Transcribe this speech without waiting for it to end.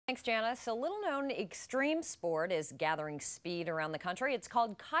Thanks, Janice. A little-known extreme sport is gathering speed around the country. It's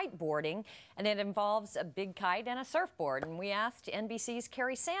called kiteboarding, and it involves a big kite and a surfboard. And we asked NBC's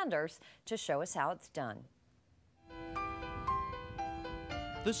Kerry Sanders to show us how it's done.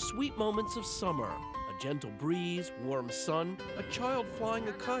 The sweet moments of summer, a gentle breeze, warm sun, a child flying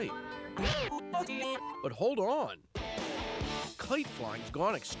a kite. But hold on, kite flying's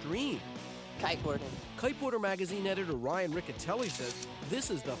gone extreme. Kiteboarding. Kiteboarder magazine editor Ryan Riccatelli says this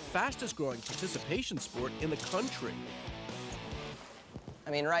is the fastest growing participation sport in the country.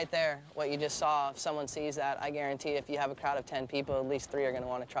 I mean, right there, what you just saw, if someone sees that, I guarantee if you have a crowd of 10 people, at least 3 are going to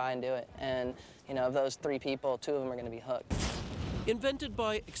want to try and do it. And, you know, of those 3 people, 2 of them are going to be hooked. Invented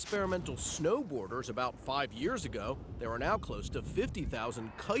by experimental snowboarders about 5 years ago, there are now close to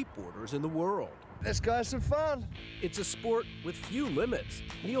 50,000 kiteboarders in the world. Let's go have some fun. It's a sport with few limits.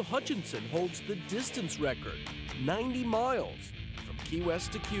 Neil Hutchinson holds the distance record, 90 miles from Key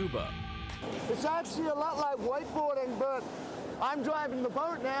West to Cuba. It's actually a lot like wakeboarding, but I'm driving the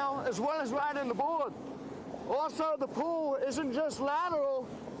boat now as well as riding the board. Also, the pool isn't just lateral.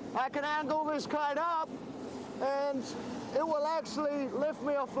 I can angle this kite up, and it will actually lift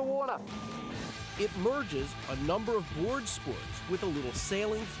me off the water. It merges a number of board sports with a little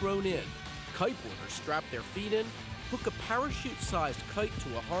sailing thrown in. Kiteboarders strap their feet in, hook a parachute-sized kite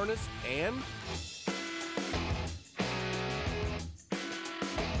to a harness, and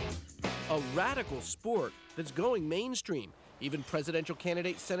a radical sport that's going mainstream. Even presidential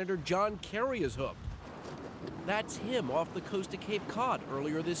candidate Senator John Kerry is hooked. That's him off the coast of Cape Cod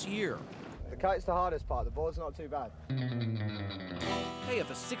earlier this year. The kite's the hardest part. The board's not too bad. Hey, if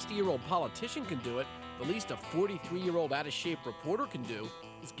a 60-year-old politician can do it, the least a 43-year-old out-of-shape reporter can do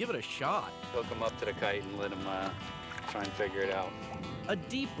is give it a shot. Hook them up to the kite and let them try and figure it out. A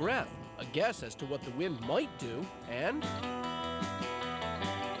deep breath, a guess as to what the wind might do, and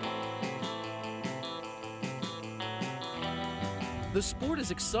the sport is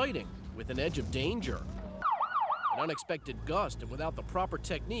exciting, with an edge of danger. An unexpected gust, and without the proper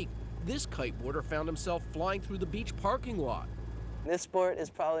technique, this kiteboarder found himself flying through the beach parking lot. This sport is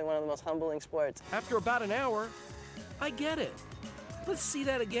probably one of the most humbling sports. After about an hour, I get it. Let's see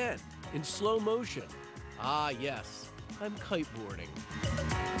that again, in slow motion. Ah, yes, I'm kiteboarding.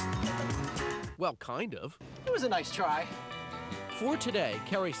 Well, kind of. It was a nice try. For today,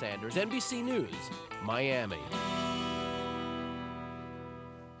 Kerry Sanders, NBC News, Miami.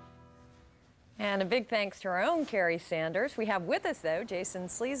 And a big thanks to our own Kerry Sanders. We have with us, though, Jason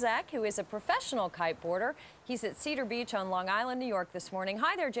Slezak, who is a professional kiteboarder. He's at Cedar Beach on Long Island, New York this morning.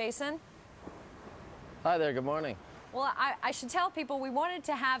 Hi there, Jason. Hi there, good morning. Well, I should tell people we wanted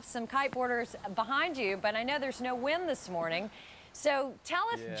to have some kiteboarders behind you, but I know there's no wind this morning. So tell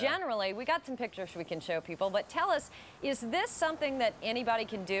us generally, we got some pictures we can show people, but tell us, is this something that anybody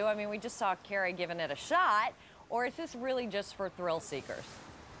can do? I mean, we just saw Kerry giving it a shot, or is this really just for thrill seekers?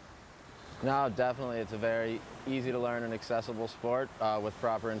 No, definitely. It's a very easy to learn and accessible sport with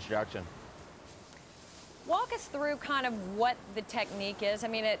proper instruction. Walk us through kind of what the technique is. I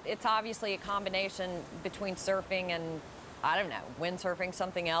mean, it's obviously a combination between surfing and, I don't know, windsurfing,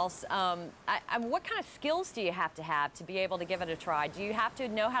 something else. What kind of skills do you have to be able to give it a try? Do you have to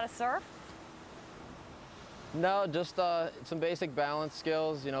know how to surf? No, just some basic balance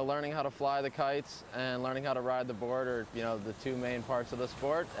skills, you know, learning how to fly the kites and learning how to ride the board are, you know, the 2 main parts of the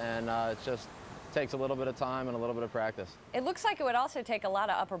sport, and it just takes a little bit of time and a little bit of practice. It looks like it would also take a lot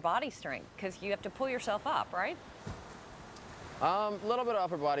of upper body strength because you have to pull yourself up, right? A little bit of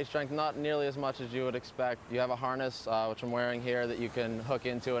upper body strength, not nearly as much as you would expect. You have a harness, which I'm wearing here, that you can hook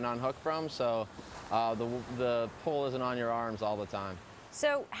into and unhook from, so the pull isn't on your arms all the time.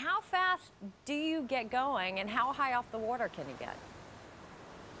 So how fast do you get going, and how high off the water can you get?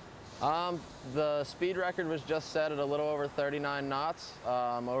 The speed record was just set at a little over 39 knots.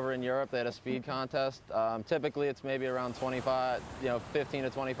 Over in Europe, they had a speed contest. Typically, it's maybe around 25, 15 to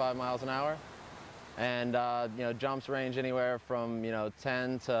 25 miles an hour. And, jumps range anywhere from,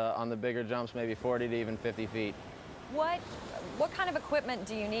 10 to, on the bigger jumps, maybe 40 to even 50 feet. What kind of equipment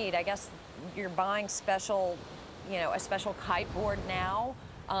do you need? I guess you're buying special, a special kiteboard now.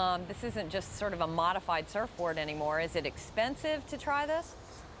 This isn't just sort of a modified surfboard anymore. Is it expensive to try this?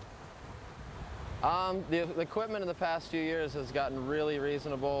 The equipment in the past few years has gotten really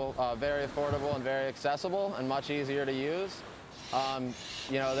reasonable, very affordable and very accessible and much easier to use.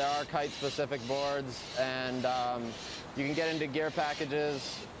 There are kite-specific boards, and you can get into gear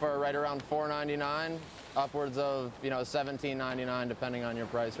packages for right around $4.99, upwards of $17.99 depending on your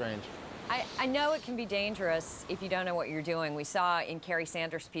price range. I know it can be dangerous if you don't know what you're doing. We saw in Kerry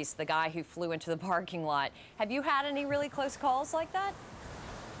Sanders' piece the guy who flew into the parking lot. Have you had any really close calls like that?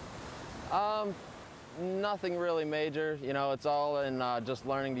 Nothing really major. You know, it's all in just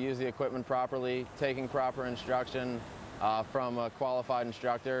learning to use the equipment properly, taking proper instruction from a qualified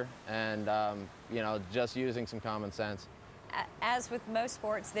instructor, and you know, just using some common sense. As with most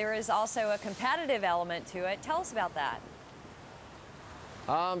sports, there is also a competitive element to it. Tell us about that.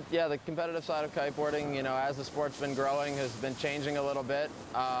 Yeah, the competitive side of kiteboarding, you know, as the sport's been growing, has been changing a little bit.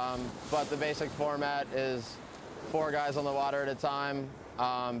 But the basic format is 4 guys on the water at a time,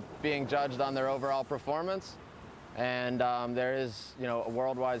 being judged on their overall performance. And there is, you know, a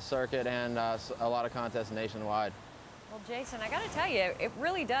worldwide circuit and a lot of contests nationwide. Well, Jason, I got to tell you, it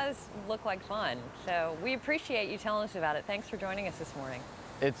really does look like fun. So we appreciate you telling us about it. Thanks for joining us this morning.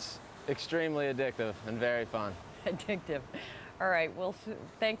 It's extremely addictive and very fun. Addictive. All right, well,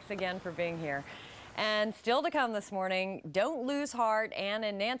 thanks again for being here. And still to come this morning, don't lose heart. Ann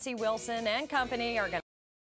and Nancy Wilson and company are going to